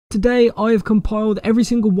Today I have compiled every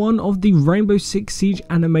single one of the Rainbow Six Siege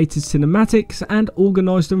animated cinematics and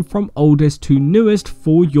organised them from oldest to newest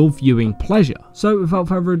for your viewing pleasure. So without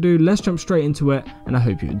further ado, let's jump straight into it and I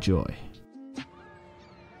hope you enjoy.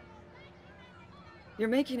 You're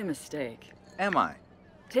making a mistake. Am I?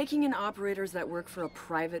 Taking in operators that work for a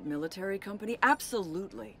private military company?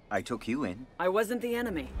 Absolutely. I took you in. I wasn't the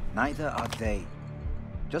enemy. Neither are they.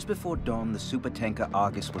 Just before dawn, the supertanker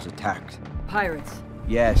Argus was attacked. Pirates.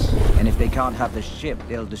 Yes, and if they can't have the ship,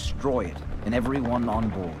 they'll destroy it, and everyone on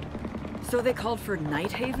board. So they called for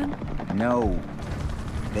Nighthaven? No.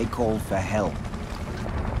 They called for help.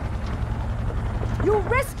 You'll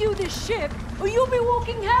rescue this ship, or you'll be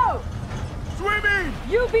walking home! Swimming!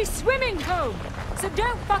 You'll be swimming home, so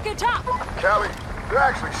don't fuck it up! Callie, they're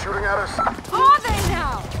actually shooting at us. Are they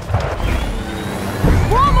now?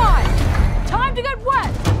 Who am I? Time to get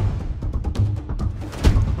wet!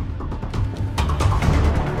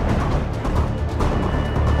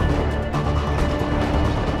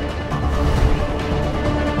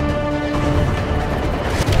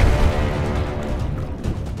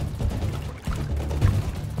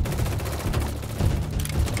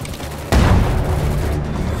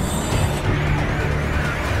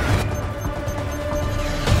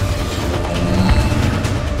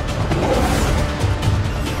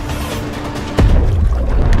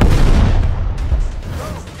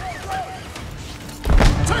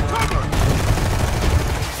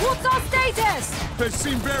 They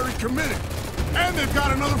seem very committed. And they've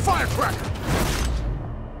got another firecracker.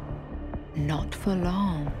 Not for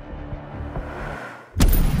long.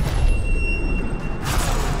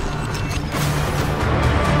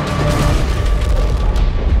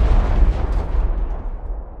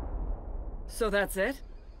 So that's it?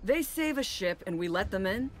 They save a ship and we let them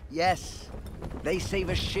in? Yes. They save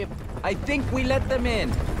a ship. I think we let them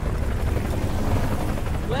in.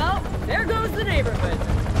 Well, there goes the neighborhood.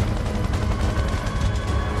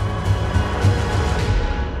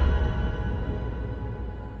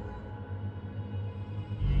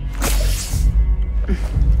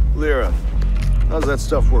 Lyra, how's that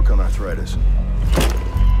stuff work on arthritis?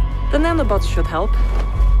 The nanobots should help,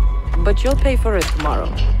 but you'll pay for it tomorrow.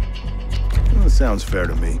 Well, that sounds fair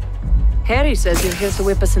to me. Harry says you're here to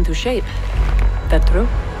whip us into shape. That true?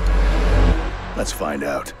 Let's find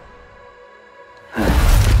out.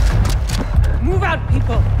 Move out,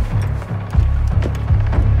 people!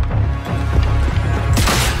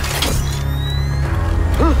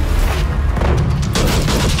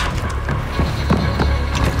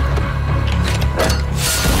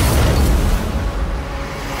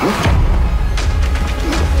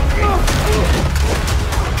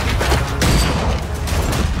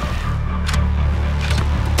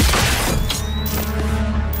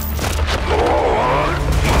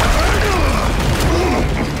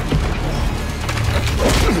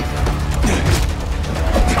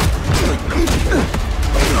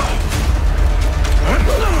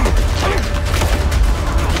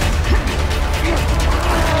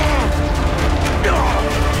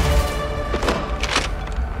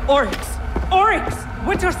 Oryx!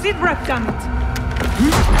 What's your seat rep, damn it?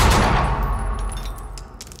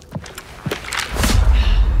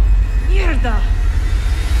 Mierda!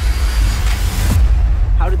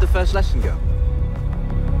 How did the first lesson go?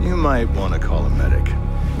 You might want to call a medic.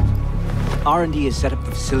 R&D has set up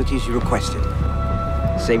the facilities you requested.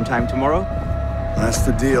 Same time tomorrow? That's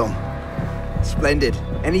the deal. Splendid.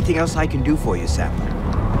 Anything else I can do for you, Sam?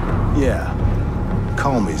 Yeah.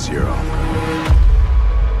 Call me Zero.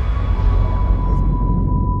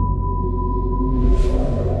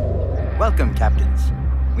 Welcome, Captains.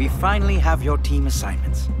 We finally have your team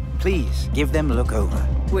assignments. Please, give them a look over.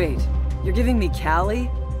 Wait, you're giving me Callie?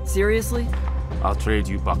 Seriously? I'll trade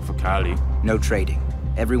you Buck for Callie. No trading.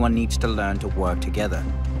 Everyone needs to learn to work together.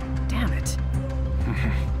 Damn it.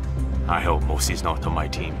 I hope Mosey's not on my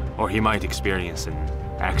team, or he might experience an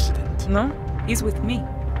accident. No, he's with me.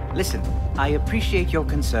 Listen, I appreciate your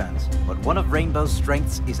concerns, but one of Rainbow's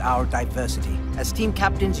strengths is our diversity. As team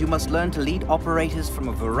captains, you must learn to lead operators from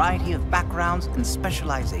a variety of backgrounds and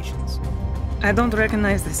specializations. I don't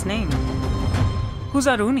recognize this name. Who's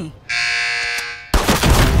Aruni?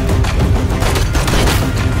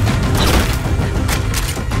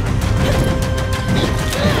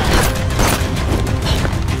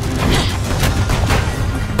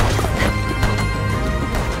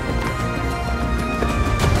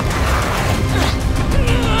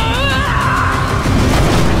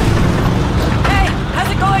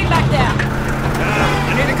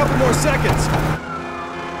 seconds.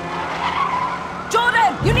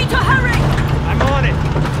 Jordan, you need to hurry! I'm on it.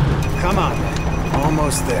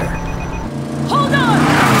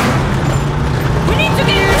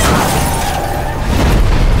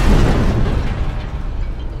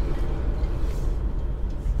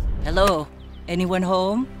 Anyone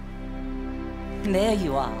home? There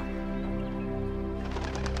you are.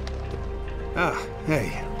 Ah,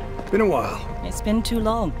 hey. Been a while. It's been too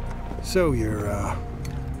long. So you're,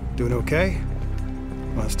 doing okay?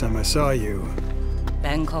 Last time I saw you...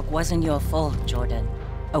 Bangkok wasn't your fault, Jordan.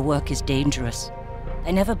 Our work is dangerous.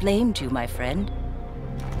 I never blamed you, my friend.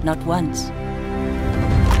 Not once.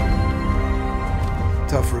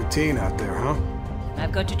 Tough routine out there, huh?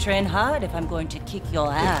 I've got to train hard if I'm going to kick your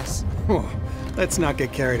ass. Oh, let's not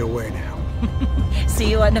get carried away now. See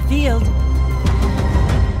you on the field.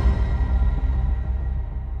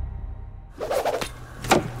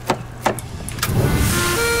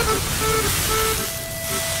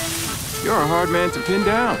 You're a hard man to pin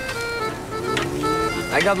down.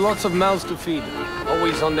 I got lots of mouths to feed.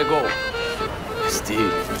 Always on the go.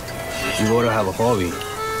 Steve, you ought to have a hobby.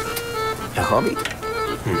 A hobby?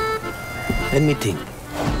 Let me think.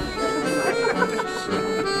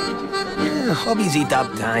 Yeah, hobbies eat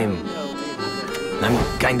up time. I'm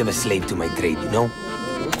kind of a slave to my trade, you know?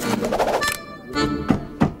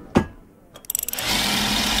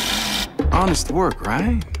 Honest work,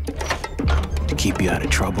 right? To keep you out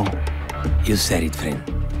of trouble. You said it, friend.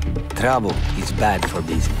 Trouble is bad for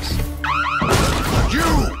business.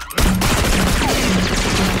 You!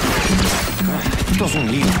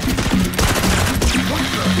 Doesn't leave.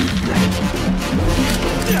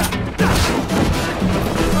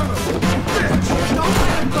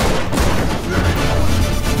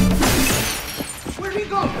 Where'd he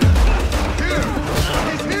go? Here!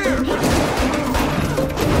 He's here!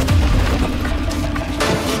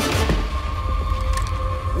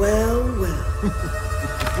 Well, well.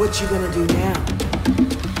 What you gonna do now?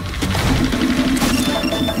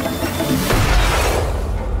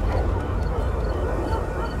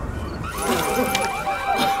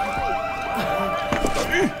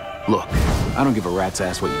 Look, I don't give a rat's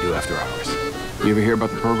ass what you do after hours. You ever hear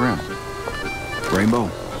about the program? Rainbow?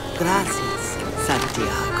 Gracias,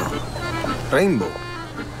 Santiago. Rainbow.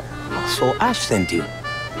 So Ash sent you.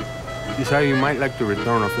 Decided you might like to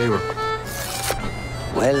return a favor.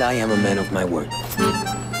 Well, I am a man of my word.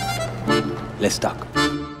 Let's talk.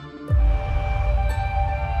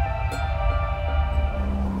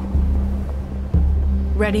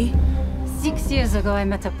 Ready? 6 years ago, I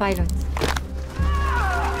met a pilot.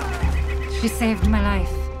 She saved my life.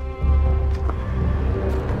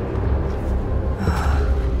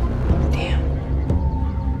 Damn.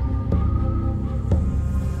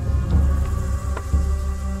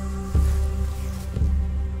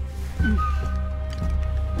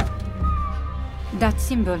 That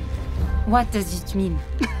symbol, what does it mean?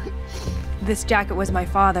 This jacket was my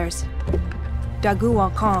father's. Dagu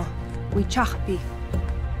Wankan, Wichachpi.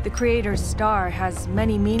 The Creator's star has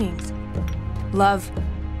many meanings. Love,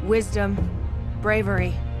 wisdom,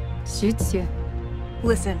 bravery. Suits you.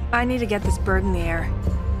 Listen, I need to get this bird in the air.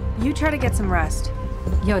 You try to get some rest.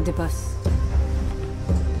 You're the boss.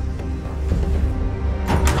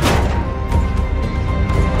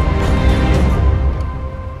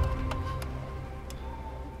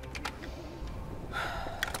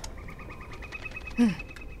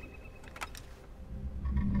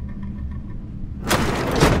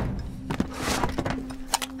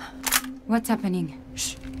 What's happening?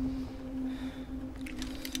 Shh.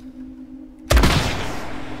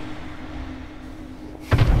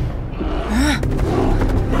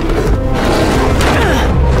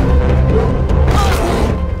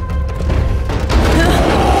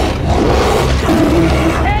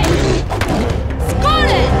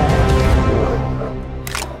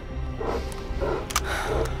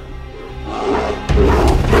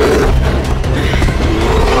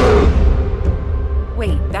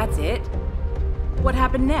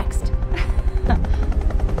 Next.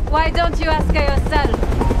 Why don't you ask her yourself?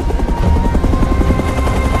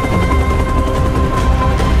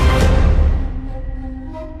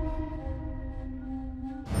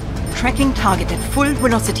 Tracking target at full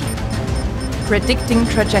velocity. Predicting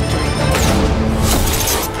trajectory.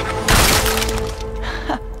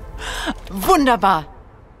 Wunderbar!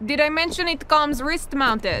 Did I mention it comes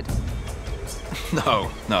wrist-mounted?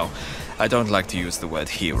 No. I don't like to use the word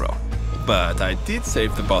hero. But I did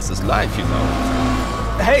save the boss's life, you know.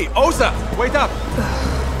 Hey, Osa! Wait up!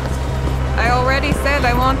 I already said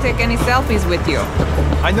I won't take any selfies with you.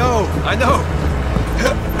 I know!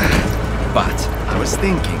 But I was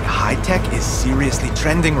thinking, high-tech is seriously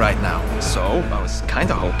trending right now. So I was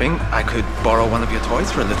kinda hoping I could borrow one of your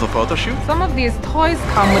toys for a little photo shoot. Some of these toys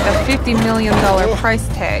come with a $50 million price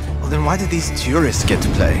tag. Well, then why do these tourists get to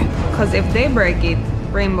play? Because if they break it,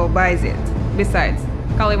 Rainbow buys it. Besides,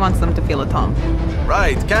 Callie wants them to feel at home.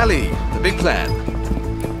 Right, Callie, the big plan.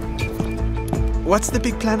 what's the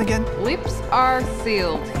big plan again? Lips are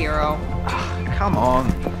sealed, hero. Come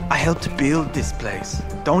on. I helped build this place.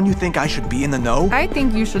 Don't you think I should be in the know? I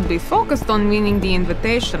think you should be focused on winning the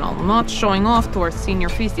invitational, not showing off to our senior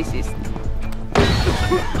physicist.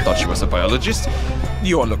 Thought she was a biologist?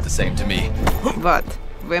 You all look the same to me. What?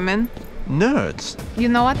 Women? Nerds. You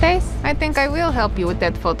know what, Ace? I think I will help you with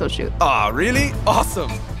that photo shoot. Ah, really?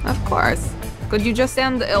 Awesome. Of course. Could you just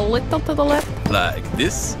stand a little to the left? Like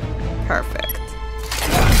this? Perfect.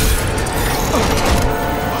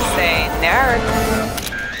 Say nerd.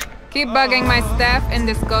 Keep bugging my staff and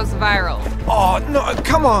this goes viral. Oh, no,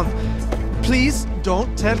 come on. Please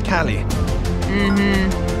don't tell Callie.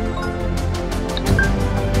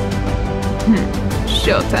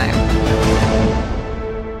 Showtime.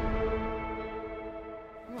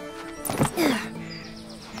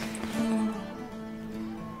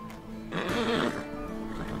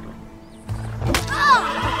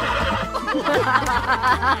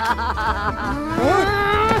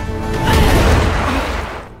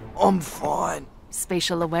 I'm fine.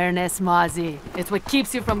 Spatial awareness, Mozzie. It's what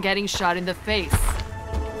keeps you from getting shot in the face.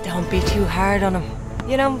 Don't be too hard on him.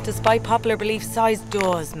 You know, despite popular belief, size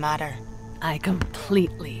does matter. I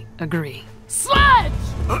completely agree. Sledge!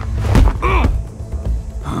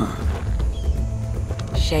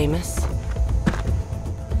 Seamus?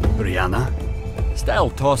 Brianna?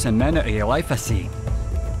 Still tossing men out of your life, I see.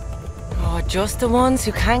 Oh, just the ones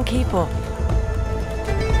who can't keep up.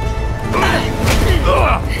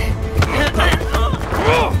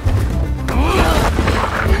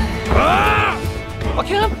 I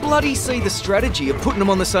can't bloody see the strategy of putting them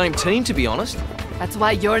on the same team, to be honest. That's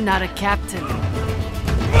why you're not a captain.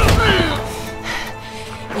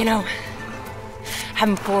 You know,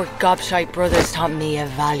 having 4 gobshite brothers taught me a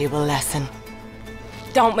valuable lesson.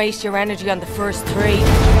 Don't waste your energy on the first 3.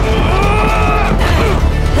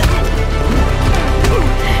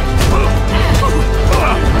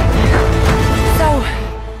 So,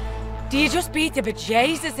 do you just beat the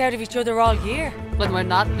bejesus out of each other all year? When we're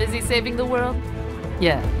not busy saving the world?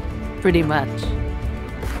 Yeah, pretty much.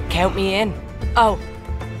 Count me in. Oh,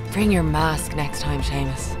 bring your mask next time,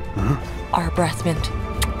 Seamus. Huh? Or a breath mint.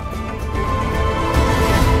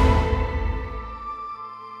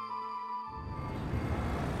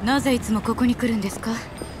 Naze いつもここに来るんですか?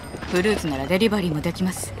 フルーツならデリバリーもでき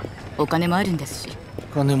ます。お金もあるんですし。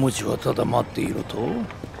金持ちはただ待っていろと？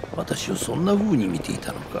私をそんな風に見てい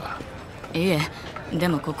たのか。いえ、で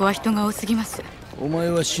もここは人が多すぎます。お前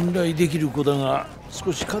は信頼できる子だが、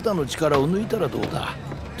少し肩の力を抜いたらどうだ。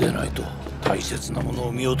でないと大切なもの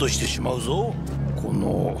を見落としてしまうぞ。こ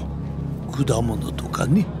の果物とか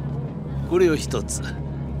ね。これを一つ。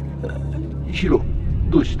ヒロ、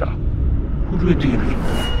どうした？震えている。伏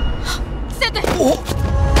せて！お！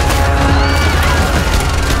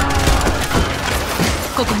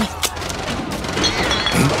ここに。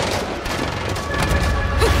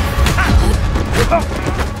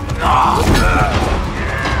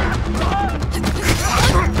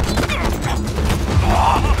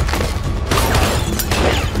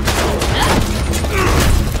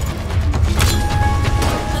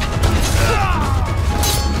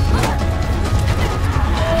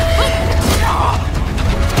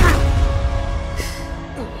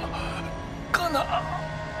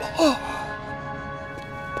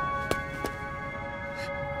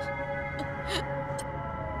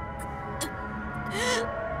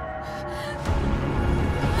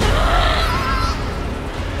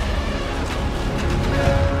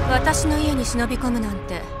私の家に忍び込むなん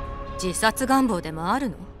て自殺願望でもある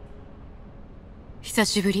の？久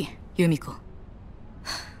しぶり、由美子。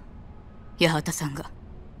八幡さんが。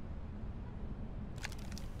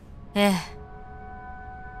ええ。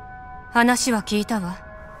話は聞いたわ。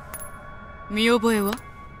見覚えは？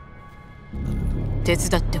手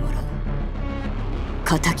伝ってもらう。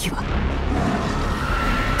仇は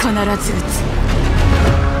必ず撃つ。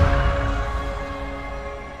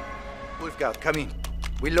Wolfguard, come in.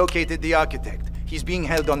 We located the architect. He's being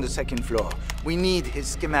held on the second floor. We need his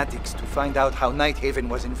schematics to find out how Nighthaven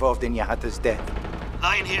was involved in Yahata's death.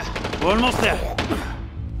 Lying here. We're almost there.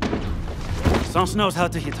 Sens knows how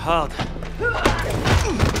to hit hard.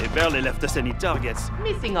 They barely left us any targets.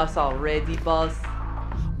 Missing us already, boss.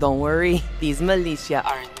 Don't worry, these militia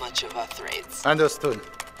aren't much of a threat. Understood.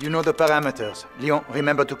 You know the parameters. Leon,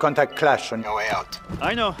 remember to contact Clash on your way out.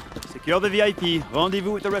 I know. Secure the VIP.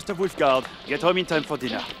 Rendezvous with the rest of Wolfguard. Get home in time for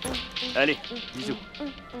dinner. Allez, bisous.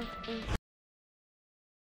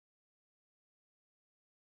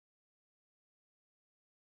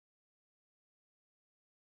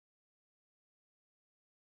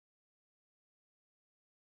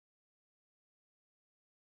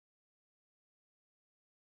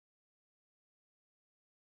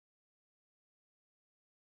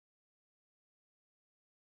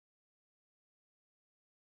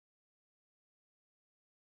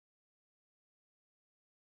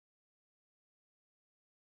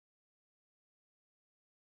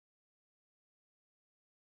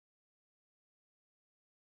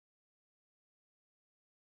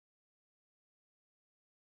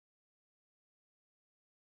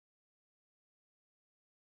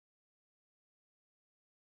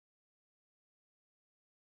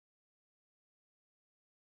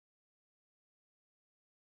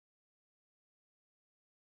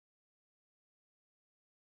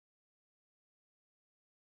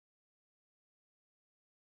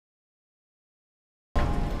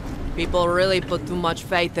 People really put too much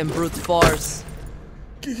faith in brute force.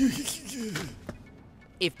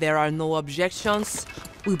 If there are no objections,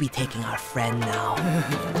 we'll be taking our friend now.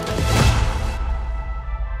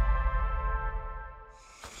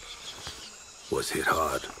 Was hit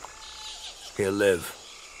hard. He'll live.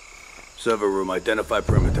 Server room, identify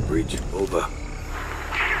perimeter breach. Over.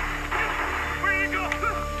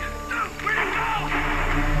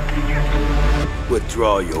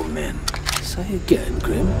 Withdraw your men. Say again,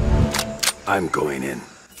 Grim. I'm going in.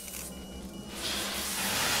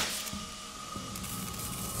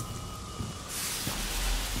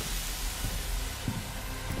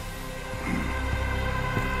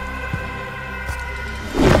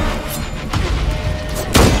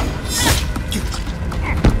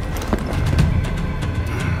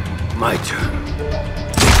 My turn.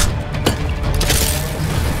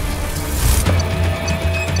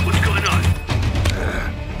 What's going on?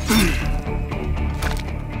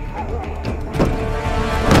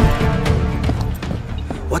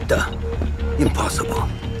 What the? Impossible.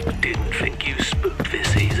 Didn't think you spooked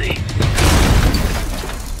this easy.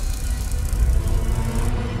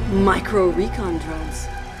 Micro recon drones.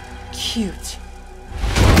 Cute.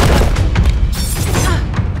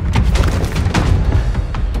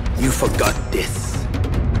 You forgot this.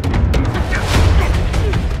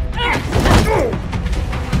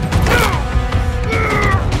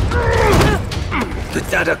 Is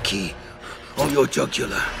that a key or your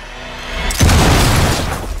jugular?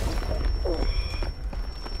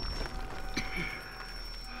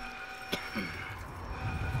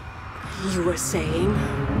 You were saying?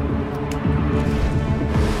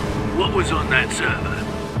 What was on that server?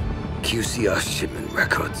 QCR shipment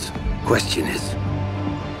records. Question is,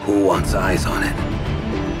 who wants eyes on it?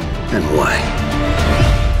 And why?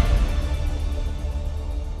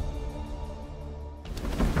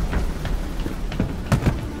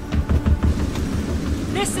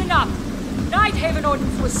 Listen up! Nighthaven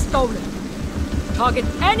ordnance was stolen. Target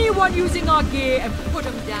anyone using our gear and put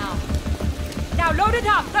them down. Now load it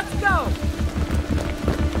up, let's go!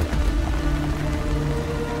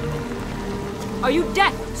 Are you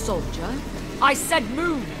deaf, soldier? I said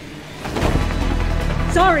move!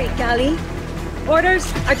 Sorry, Callie.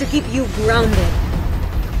 Orders are to keep you grounded.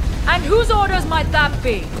 And whose orders might that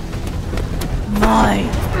be? Mine.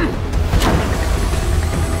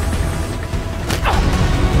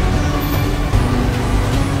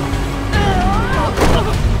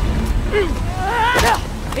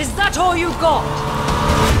 Is that all you got?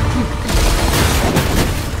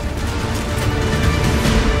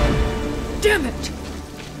 Damn it!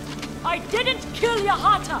 I didn't kill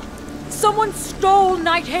Yahata! Someone stole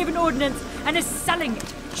Nighthaven ordnance and is selling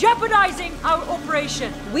it, jeopardizing our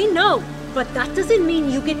operation. We know, but that doesn't mean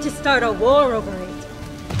you get to start a war over it.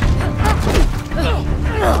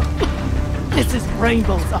 This is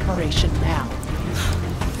Rainbow's operation now.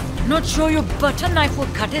 Not sure your butter knife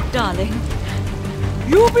will cut it, darling.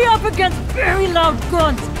 You'll be up against very loud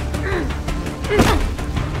guns.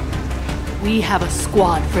 We have a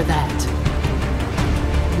squad for that.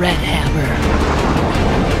 Red Hammer.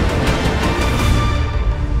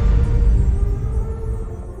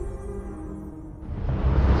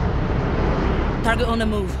 Target on the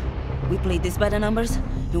move. We play this by the numbers,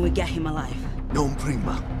 and we get him alive. No,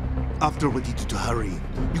 Prima. After what you do to Harry,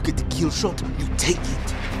 you get the kill shot, you take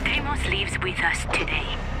it. Deimos leaves with us today,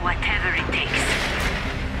 whatever it takes.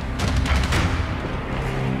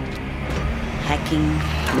 Hacking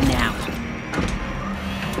now.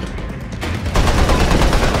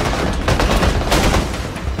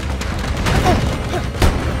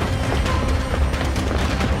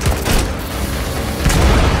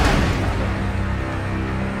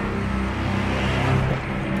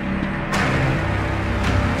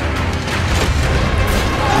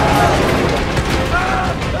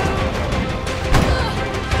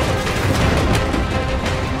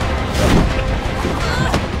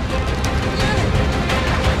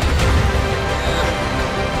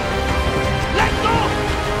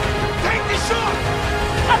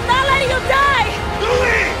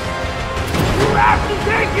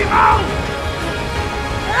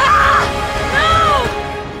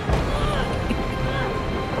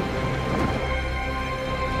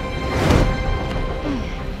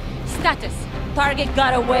 Target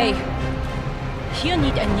got away. He'll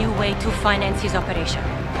need a new way to finance his operation.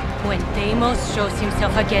 When Deimos shows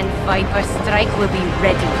himself again, Viper Strike will be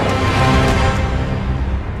ready.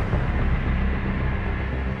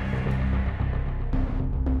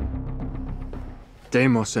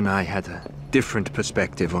 Deimos and I had a different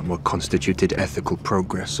perspective on what constituted ethical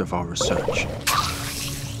progress of our research.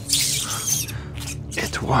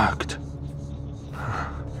 It worked.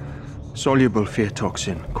 Soluble fear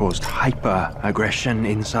toxin caused hyper-aggression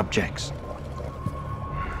in subjects.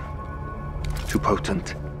 Too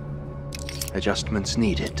potent. Adjustments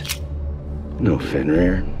needed. No,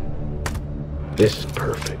 Fenrir. This is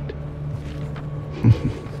perfect.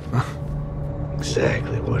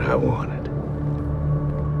 Exactly what I wanted.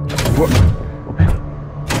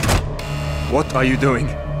 What are you doing?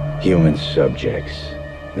 Human subjects.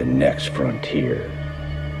 The next frontier.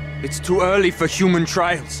 It's too early for human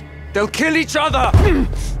trials. They'll kill each other!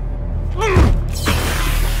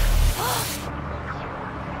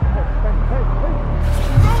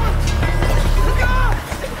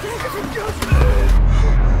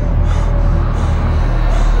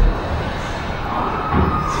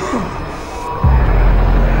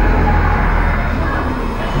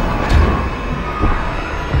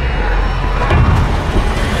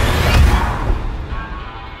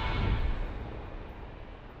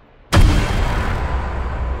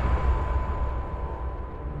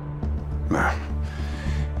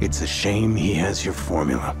 It's a shame he has your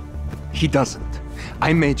formula. He doesn't.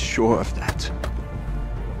 I made sure of that.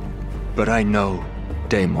 But I know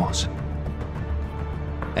Deimos.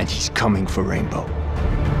 And he's coming for Rainbow.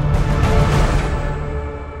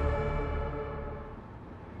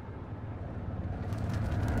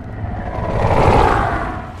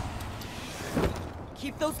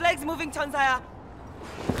 Keep those legs moving, Chansaya.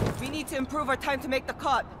 We need to improve our time to make the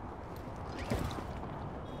cut.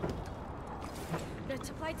 Let's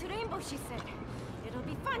apply to Rainbow, she said. It'll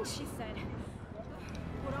be fun, she said.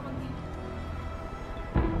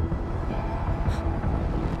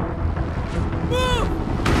 Move!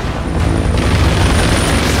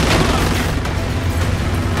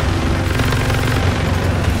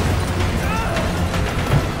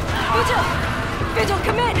 Vigil,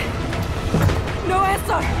 come in! No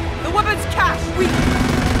answer! The weapon's cached! We...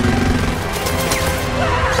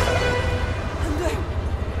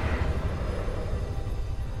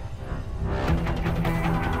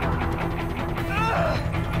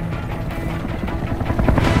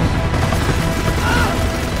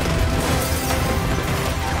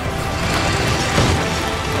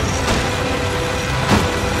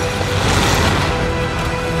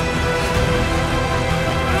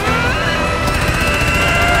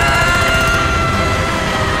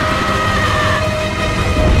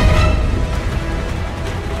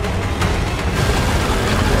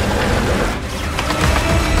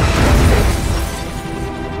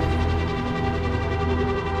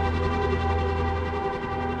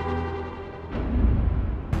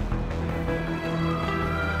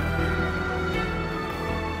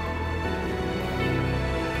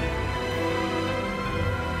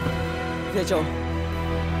 Vigil.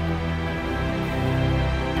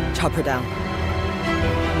 Chop her down.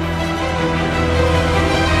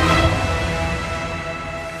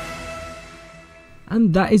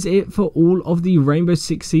 And that is it for all of the Rainbow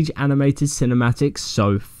Six Siege animated cinematics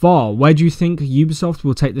so far. Where do you think Ubisoft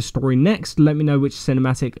will take the story next? Let me know which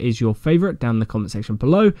cinematic is your favourite down in the comment section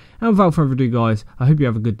below. And without further ado guys, I hope you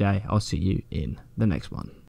have a good day. I'll see you in the next one.